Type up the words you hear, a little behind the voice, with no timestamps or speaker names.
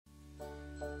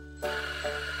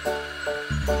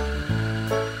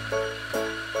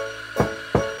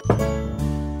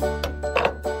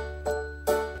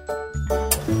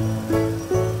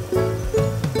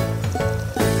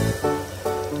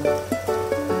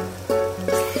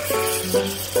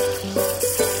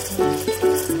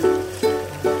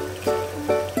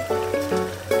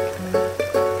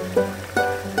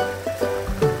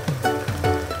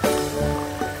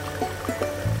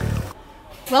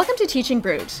Welcome to Teaching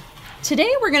Brute. Today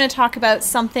we're going to talk about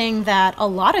something that a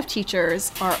lot of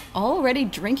teachers are already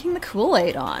drinking the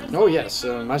Kool-Aid on. Oh yes,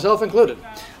 myself included.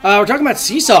 We're talking about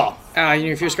SeeSaw.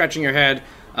 If you're scratching your head.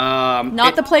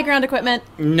 Not the playground equipment.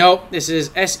 Nope, this is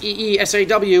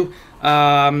SeeSaw.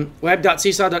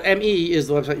 Web.seesaw.me is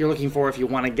the website you're looking for if you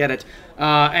want to get it.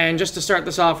 And just to start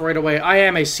this off right away, I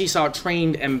am a SeeSaw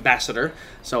trained ambassador.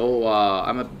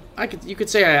 So you could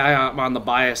say I'm on the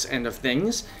bias end of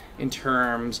things in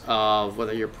terms of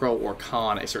whether you're pro or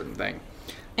con a certain thing.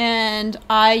 And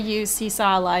I use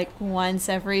SeeSaw like once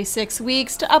every 6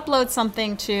 weeks to upload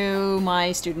something to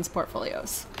my students'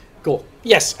 portfolios. Cool.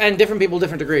 Yes, and different people,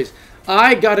 different degrees.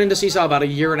 I got into SeeSaw about a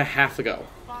year and a half ago.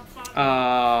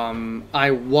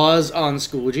 I was on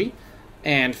Schoology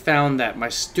and found that my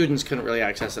students couldn't really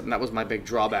access it, and that was my big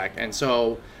drawback. And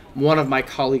so one of my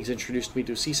colleagues introduced me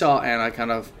to SeeSaw, and I kind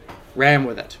of ran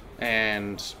with it.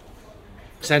 And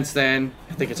since then,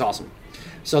 I think it's awesome.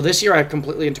 So this year, I've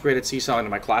completely integrated SeeSaw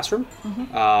into my classroom.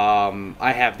 Mm-hmm.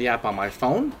 I have the app on my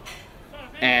phone,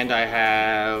 and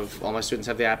all my students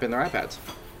have the app in their iPads.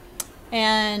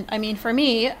 And I mean, for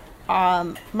me,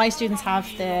 my students have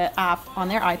the app on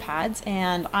their iPads,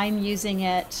 and I'm using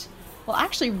it, well,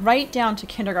 actually right down to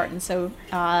kindergarten, so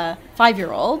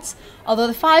 5-year-olds. Although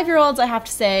the 5-year-olds, I have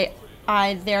to say,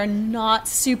 they're not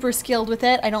super skilled with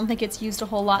it. I don't think it's used a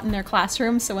whole lot in their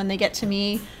classroom, so when they get to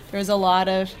me, there's a lot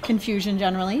of confusion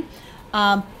generally.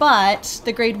 But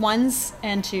the grade 1s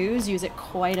and 2s use it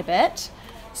quite a bit,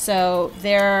 so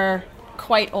they're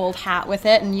quite old hat with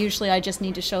it, and usually I just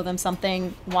need to show them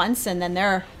something once, and then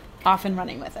they're off and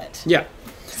running with it. Yeah.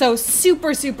 So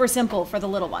super, super simple for the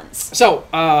little ones. So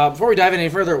before we dive in any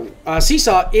further,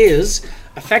 SeeSaw is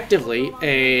effectively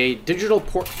a digital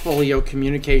portfolio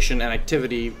communication and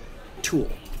activity tool.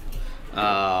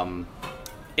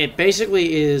 It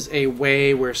basically is a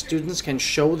way where students can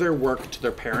show their work to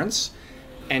their parents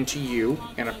and to you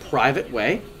in a private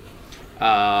way.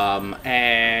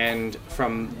 And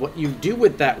from what you do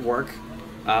with that work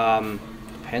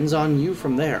depends on you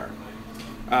from there.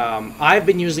 I've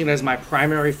been using it as my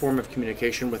primary form of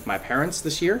communication with my parents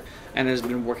this year, and it has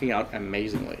been working out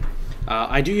amazingly.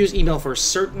 I do use email for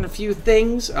certain few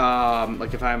things,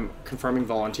 like if I'm confirming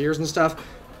volunteers and stuff,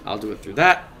 I'll do it through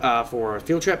that for a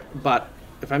field trip, but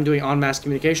if I'm doing en masse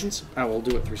communications, I will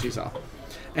do it through SeeSaw.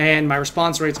 And my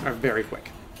response rates are very quick.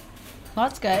 Well,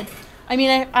 that's good. I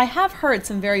mean, I have heard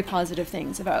some very positive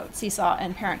things about SeeSaw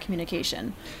and parent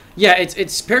communication. Yeah,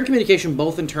 it's parent communication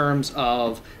both in terms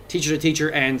of teacher to teacher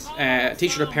and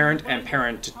teacher to parent and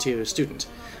parent to student,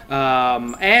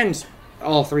 and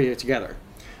all three together.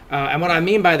 And what I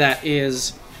mean by that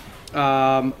is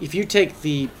if you take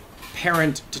the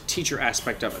parent to teacher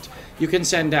aspect of it, you can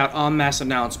send out en masse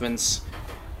announcements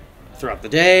throughout the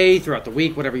day, throughout the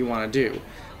week, whatever you want to do.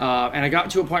 And I got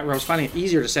to a point where I was finding it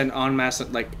easier to send en masse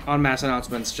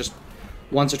announcements just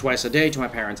once or twice a day to my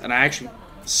parents, and I actually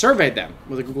surveyed them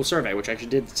with a Google survey, which I actually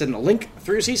did send a link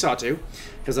through SeeSaw to,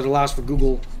 because it allows for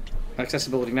Google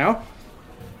accessibility now,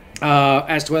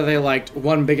 as to whether they liked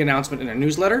one big announcement in a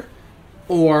newsletter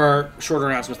or shorter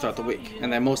announcements throughout the week.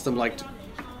 And then most of them liked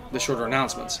the shorter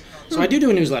announcements. So I do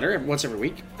a newsletter once every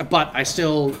week, but it's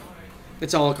all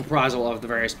a comprisal of the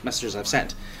various messages I've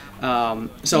sent. You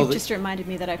just reminded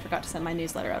me that I forgot to send my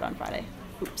newsletter out on Friday.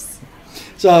 Oops.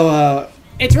 So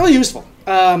it's really useful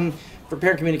for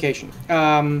parent communication.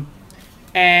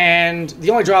 And the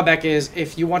only drawback is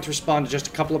if you want to respond to just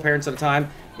a couple of parents at a time,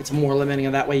 it's more limiting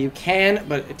in that way. You can,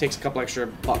 but it takes a couple extra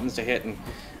buttons to hit. And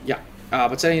yeah,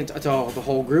 but sending it to the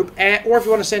whole group, or if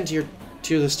you want to send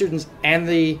to the students and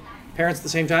the parents at the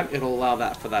same time, it'll allow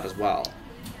that for that as well.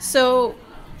 So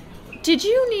did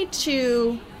you need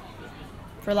to,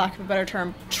 for lack of a better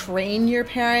term, train your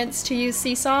parents to use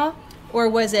SeeSaw? Or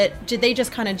did they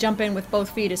just kind of jump in with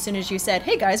both feet as soon as you said,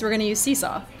 hey guys, we're going to use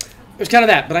SeeSaw? It was kind of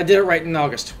that, but I did it right in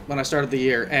August when I started the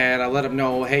year, and I let them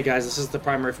know, hey guys, this is the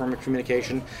primary form of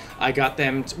communication. I got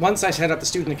them, once I set up the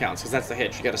student accounts, because that's the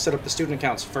hitch, you got to set up the student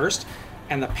accounts first,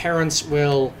 and the parents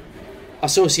will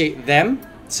associate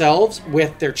themselves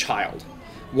with their child.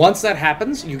 Once that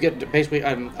happens, you get basically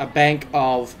a bank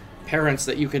of parents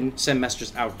that you can send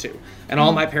messages out to. And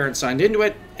all my parents signed into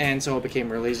it, and so it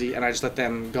became real easy, and I just let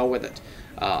them go with it.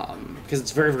 Because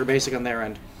it's very, very basic on their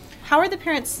end. How are the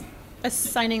parents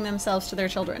assigning themselves to their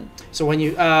children? So when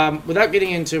you, without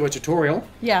getting into a tutorial,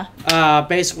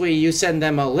 basically you send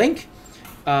them a link.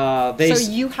 So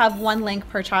you have one link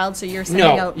per child, so you're sending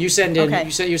out... No, you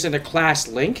send a class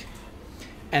link,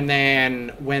 and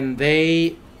then when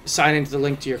they sign into the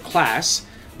link to your class,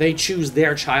 they choose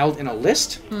their child in a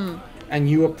list, and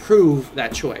you approve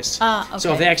that choice. Okay.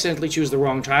 So if they accidentally choose the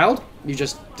wrong child, You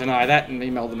just deny that and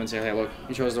email them and say, hey, look,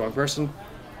 you chose the wrong person.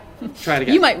 Try it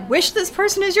again. You might wish this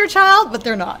person is your child, but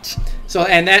they're not. So,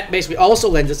 and that basically also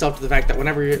lends itself to the fact that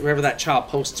whenever that child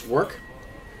posts work,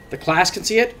 the class can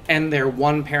see it, and their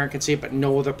one parent can see it, but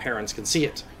no other parents can see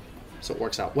it. So it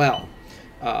works out well.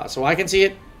 So I can see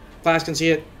it, class can see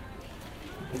it,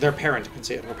 their parent can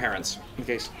see it, or parents, in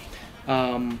case.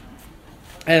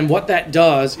 And what that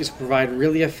does is provide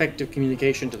really effective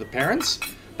communication to the parents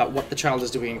about what the child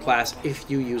is doing in class if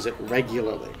you use it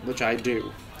regularly, which I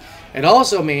do. It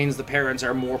also means the parents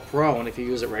are more prone, if you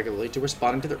use it regularly, to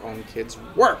responding to their own kids'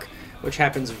 work, which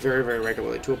happens very, very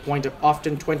regularly, to a point of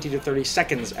often 20 to 30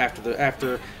 seconds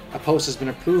after a post has been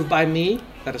approved by me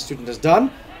that a student has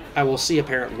done. I will see a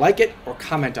parent like it or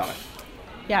comment on it.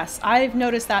 Yes, I've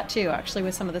noticed that too, actually,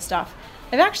 with some of the stuff.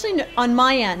 On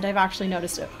my end, I've actually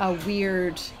noticed a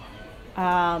weird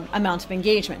amount of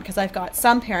engagement, because I've got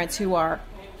some parents who are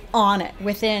on it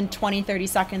within 20, 30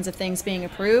 seconds of things being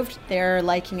approved. They're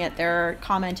liking it, they're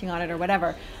commenting on it or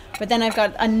whatever. But then I've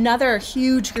got another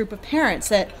huge group of parents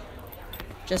that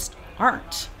just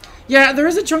aren't. Yeah, there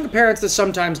is a chunk of parents that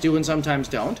sometimes do and sometimes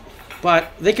don't,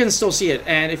 but they can still see it.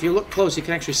 And if you look close, you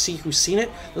can actually see who's seen it.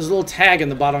 There's a little tag in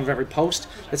the bottom of every post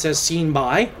that says seen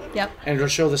by. Yep. And it'll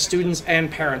show the students and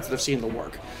parents that have seen the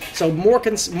work. So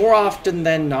more often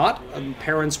than not,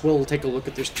 parents will take a look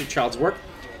at their child's work.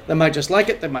 They might just like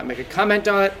it. They might make a comment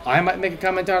on it. I might make a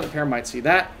comment on it. The parent might see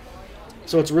that.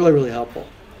 So it's really, really helpful.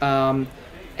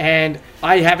 And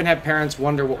I haven't had parents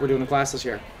wonder what we're doing in class this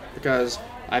year, because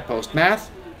I post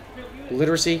math,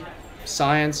 literacy,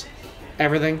 science,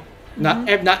 everything. Not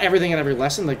everything in every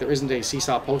lesson. Like, there isn't a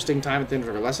SeeSaw posting time at the end of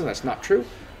every lesson. That's not true.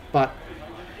 But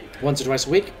once or twice a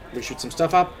week, we shoot some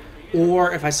stuff up.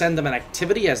 Or if I send them an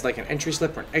activity as like an entry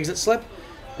slip or an exit slip,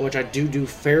 which I do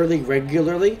fairly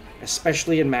regularly,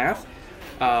 especially in math,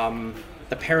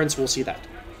 the parents will see that.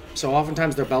 So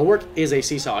oftentimes their bell work is a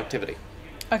SeeSaw activity.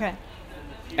 Okay.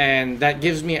 And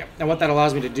what that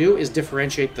allows me to do is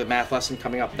differentiate the math lesson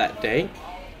coming up that day,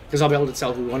 because I'll be able to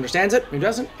tell who understands it, who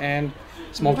doesn't, and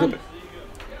small group it.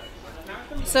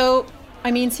 So,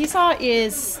 I mean, SeeSaw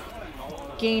is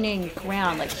gaining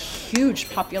ground, like huge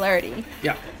popularity.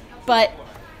 Yeah. But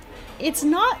it's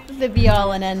not the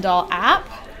be-all and end-all app,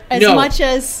 as much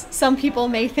as some people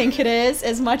may think it is,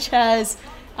 as much as,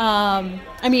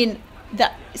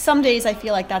 that some days I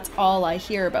feel like that's all I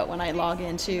hear about when I log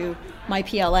into my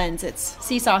PLNs. It's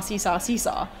SeeSaw, SeeSaw,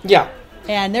 SeeSaw. Yeah.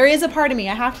 And there is a part of me,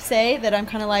 I have to say, that I'm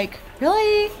kind of like,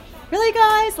 really? Really,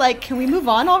 guys? Like, can we move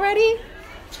on already?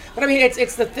 But I mean,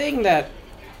 it's the thing that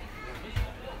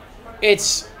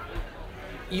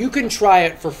you can try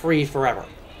it for free forever.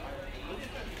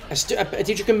 A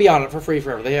teacher can be on it for free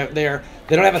forever. They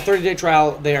don't have a 30-day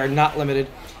trial. They are not limited,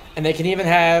 and they can even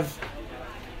have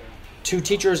 2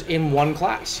 teachers in one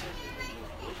class.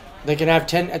 They can have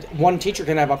 10. One teacher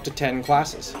can have up to 10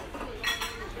 classes.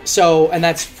 So, and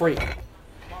that's free.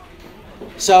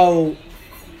 So,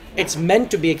 it's meant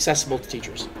to be accessible to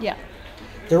teachers. Yeah.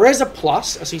 There is a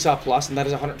SeeSaw Plus, and that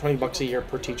is $120 a year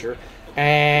per teacher.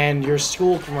 And your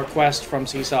school can request from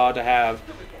SeeSaw to have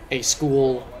a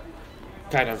school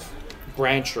kind of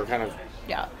branch or kind of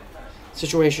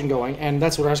situation going, and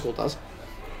that's what our school does.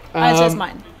 As does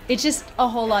mine. It's just a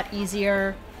whole lot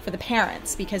easier for the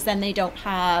parents, because then they don't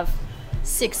have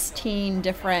 16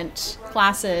 different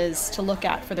classes to look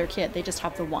at for their kid. They just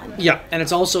have the one. Yeah, and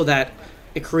it's also that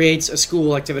it creates a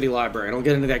school activity library. And I'll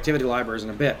get into the activity libraries in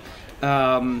a bit.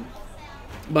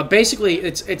 But basically,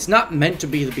 it's not meant to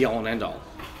be the be-all and end-all.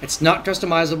 It's not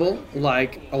customizable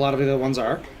like a lot of the other ones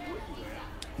are,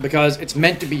 because it's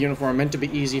meant to be uniform, meant to be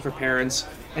easy for parents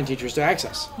and teachers to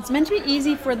access. It's meant to be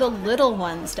easy for the little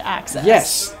ones to access.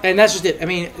 Yes, and that's just it. I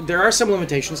mean, there are some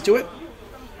limitations to it.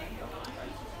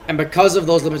 And because of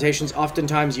those limitations,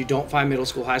 oftentimes you don't find middle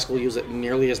school, high school use it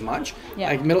nearly as much. Yeah.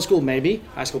 Like middle school, maybe.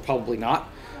 High school, probably not.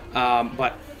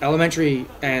 But elementary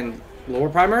and lower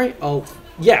primary, oh,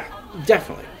 yeah,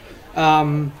 definitely.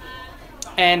 And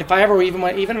if I ever even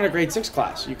in a grade 6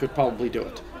 class, you could probably do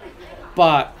it.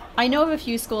 But I know of a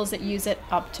few schools that use it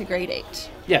up to grade 8.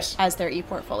 Yes. As their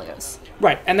e-portfolios.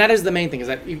 Right, and that is the main thing, is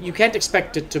that you can't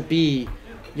expect it to be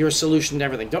your solution to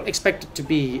everything. Don't expect it to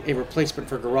be a replacement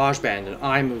for GarageBand and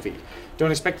iMovie.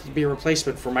 Don't expect it to be a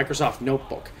replacement for Microsoft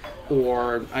Notebook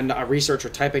or a research or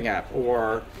typing app,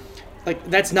 or like,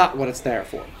 that's not what it's there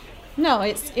for. No,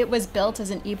 it was built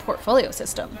as an e-portfolio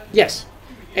system. Yes,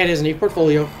 it is an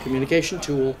e-portfolio communication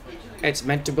tool. It's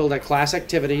meant to build out class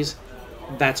activities.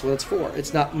 That's what it's for.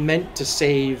 It's not meant to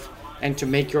save and to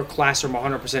make your classroom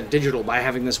 100% digital by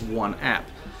having this one app.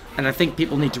 And I think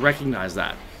people need to recognize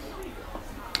that.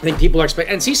 I think people are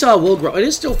expecting, and SeeSaw will grow. It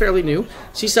is still fairly new.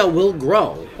 SeeSaw will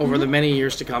grow over the many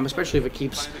years to come, especially if it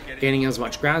keeps gaining as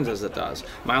much ground as it does.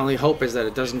 My only hope is that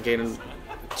it doesn't gain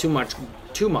too much,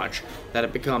 that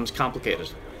it becomes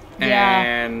complicated,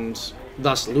 and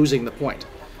thus losing the point.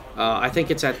 I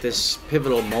think it's at this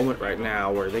pivotal moment right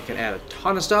now where they can add a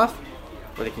ton of stuff,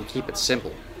 or they can keep it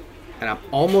simple. And I'm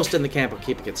almost in the camp of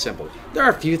keeping it simple. There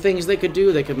are a few things they could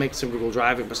do. They could make some Google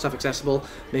Drive stuff accessible,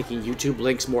 making YouTube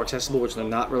links more accessible, which they're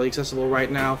not really accessible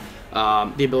right now.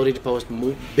 The ability to post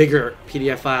bigger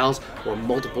PDF files or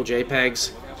multiple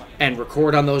JPEGs and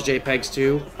record on those JPEGs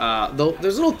too.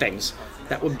 There's little things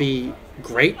that would be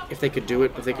great if they could do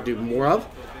it, if they could do more of.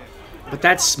 But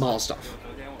that's small stuff.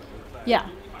 Yeah.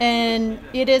 And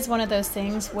it is one of those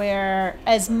things where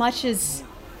as much as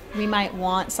we might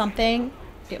want something,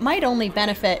 it might only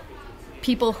benefit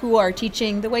people who are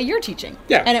teaching the way you're teaching.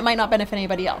 Yeah. And it might not benefit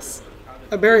anybody else.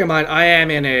 Bearing in mind, I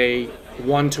am in a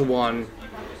one-to-one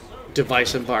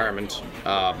device environment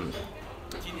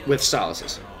with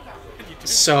styluses.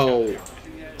 So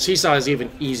SeeSaw is even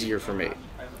easier for me.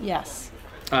 Yes.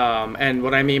 And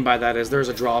what I mean by that is there's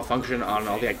a draw function on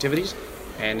all the activities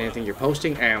and anything you're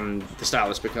posting, and the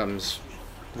stylus becomes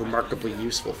remarkably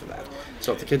useful for that.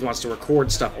 So if the kid wants to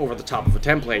record stuff over the top of a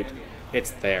template,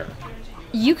 it's there.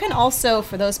 You can also,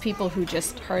 for those people who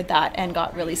just heard that and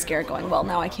got really scared going, well,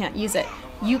 now I can't use it,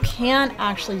 you can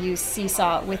actually use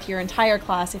SeeSaw with your entire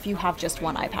class if you have just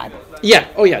one iPad. Yeah,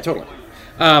 oh yeah, totally.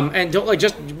 And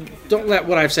don't let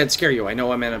what I've said scare you. I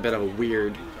know I'm in a bit of a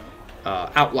weird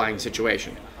outlying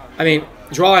situation. I mean,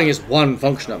 drawing is one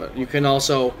function of it. You can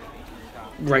also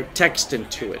write text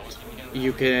into it.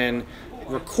 You can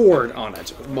record on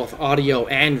it, both audio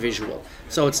and visual.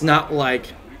 So it's not like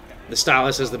the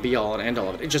stylus is the be-all and end-all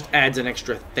of it. It just adds an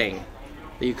extra thing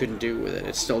that you couldn't do with it.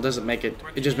 It still doesn't make it,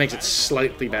 it just makes it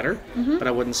slightly better, but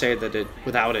I wouldn't say that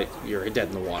without it, you're dead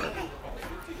in the water.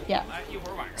 Yeah.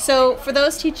 So for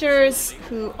those teachers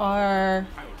who are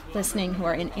listening who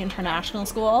are in international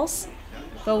schools,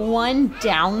 the one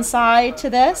downside to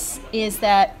this is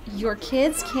that your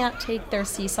kids can't take their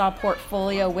SeeSaw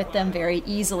portfolio with them very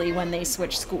easily when they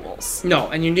switch schools. No,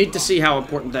 and you need to see how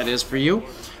important that is for you.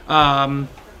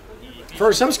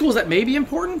 For some schools that may be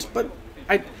important, but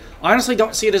I honestly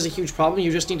don't see it as a huge problem.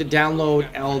 You just need to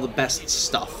download all the best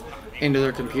stuff into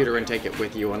their computer and take it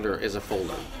with you as a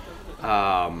folder.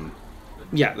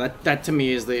 Yeah, that to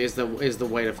me is the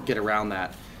way to get around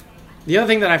that. The other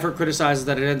thing that I've heard criticized is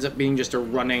that it ends up being just a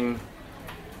running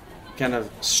kind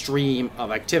of stream of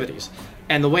activities.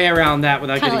 And the way around that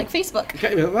without kind of getting... like Facebook.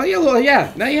 Okay, well,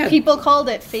 yeah. People called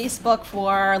it Facebook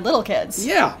for little kids.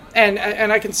 Yeah, and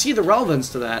I can see the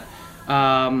relevance to that.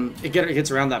 It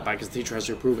gets around that by because the teacher has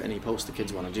to approve any post the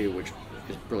kids want to do, which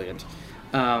is brilliant.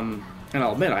 And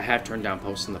I'll admit, I have turned down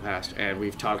posts in the past, and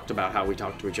we've talked about how we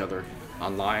talk to each other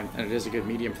online, and it is a good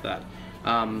medium for that.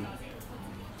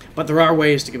 But there are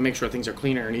ways to make sure things are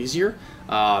cleaner and easier.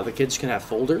 The kids can have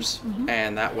folders,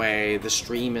 and that way the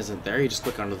stream isn't there. You just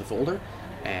click onto the folder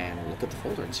and look at the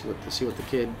folder and see what the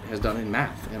kid has done in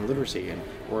math and literacy,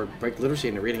 or break literacy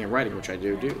into reading and writing, which I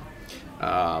do.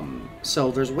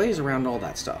 So there's ways around all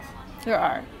that stuff. There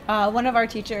are. One of our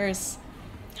teachers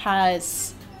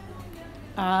has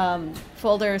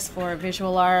folders for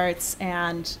visual arts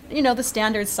and, the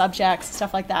standard subjects,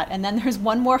 stuff like that. And then there's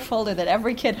one more folder that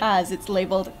every kid has. It's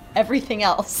labeled everything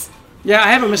else. Yeah, I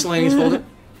have a miscellaneous folder.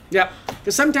 Yeah,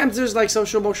 because sometimes there's like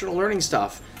social emotional learning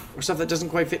stuff or stuff that doesn't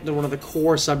quite fit into one of the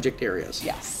core subject areas.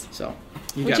 Yes. So,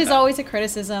 which is always a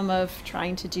criticism of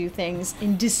trying to do things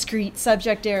in discrete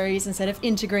subject areas instead of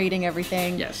integrating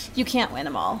everything. Yes. You can't win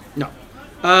them all. No.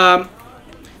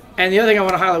 And the other thing I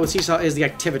want to highlight with SeeSaw is the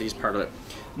activities part of it.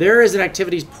 There is an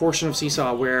activities portion of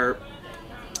SeeSaw where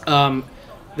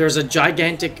there's a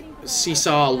gigantic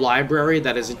SeeSaw library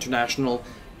that is international,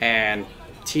 and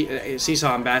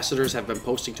SeeSaw ambassadors have been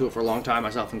posting to it for a long time,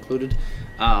 myself included.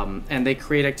 And they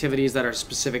create activities that are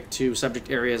specific to subject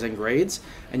areas and grades,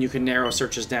 and you can narrow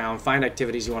searches down, find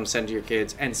activities you want to send to your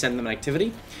kids, and send them an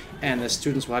activity. And the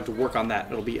students will have to work on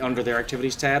that. It'll be under their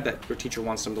activities tab that your teacher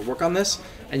wants them to work on this,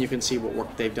 and you can see what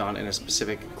work they've done in a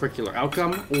specific curricular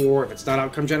outcome, or if it's not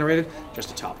outcome generated,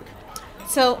 just a topic.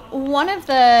 So one of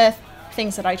the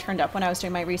things that I turned up when I was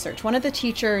doing my research, one of the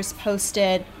teachers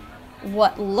posted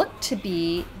what looked to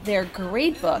be their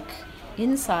grade book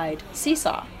inside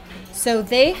SeeSaw. So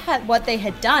what they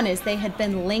had done is they had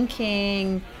been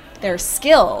linking their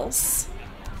skills.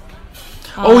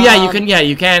 Oh yeah, you can.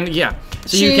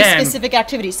 So to you can specific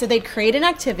activities. So they'd create an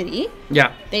activity.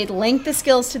 Yeah. They'd link the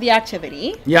skills to the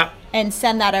activity. Yeah. And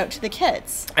send that out to the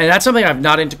kids. And that's something I've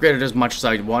not integrated as much as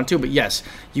I want to, but yes,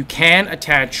 you can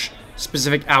attach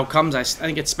specific outcomes. I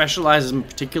think it specializes in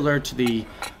particular to the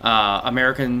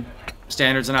American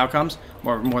standards and outcomes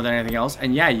more than anything else.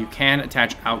 And yeah, you can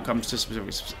attach outcomes to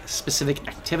specific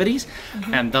activities,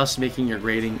 and thus making your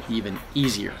grading even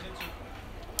easier.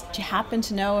 Do you happen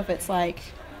to know if it's like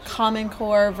Common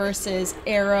Core versus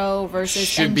Arrow versus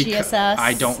NGSS?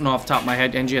 I don't know off the top of my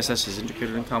head. NGSS is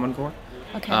integrated in Common Core.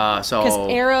 Okay. Because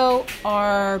Arrow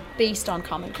are based on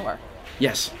Common Core.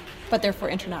 Yes. But they're for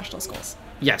international schools.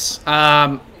 Yes.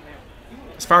 As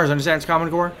far as I understand, it's Common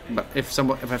Core. But if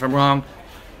I'm wrong,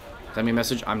 send me a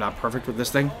message. I'm not perfect with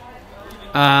this thing.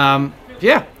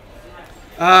 Yeah.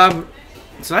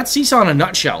 So that's SeeSaw in a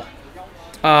nutshell.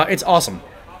 It's awesome.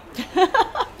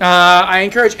 I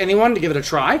encourage anyone to give it a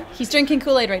try. He's drinking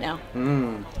Kool-Aid right now.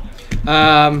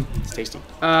 It's tasty.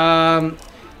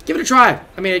 Give it a try.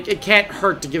 I mean, it can't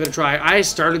hurt to give it a try. I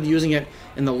started using it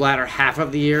in the latter half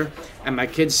of the year, and my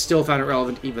kids still found it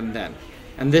relevant even then.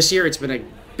 And this year, it's been a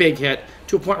big hit,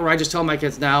 to a point where I just tell my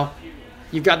kids now,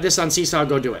 you've got this on SeeSaw,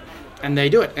 go do it. And they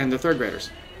do it, and they're third graders.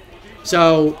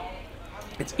 So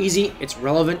it's easy, it's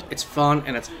relevant, it's fun,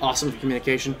 and it's awesome for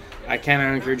communication. I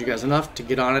cannot encourage you guys enough to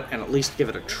get on it and at least give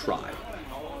it a try.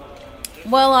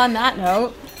 Well, on that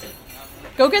note,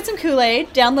 go get some Kool-Aid,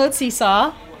 download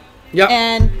SeeSaw, Yep.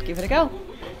 and give it a go.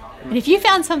 And if you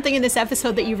found something in this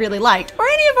episode that you really liked, or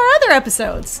any of our other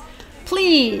episodes,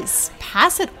 please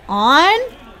pass it on.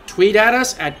 Tweet at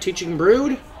us at Teaching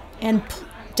Brood. And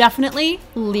definitely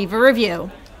leave a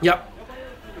review. Yep.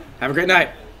 Have a great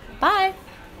night. Bye.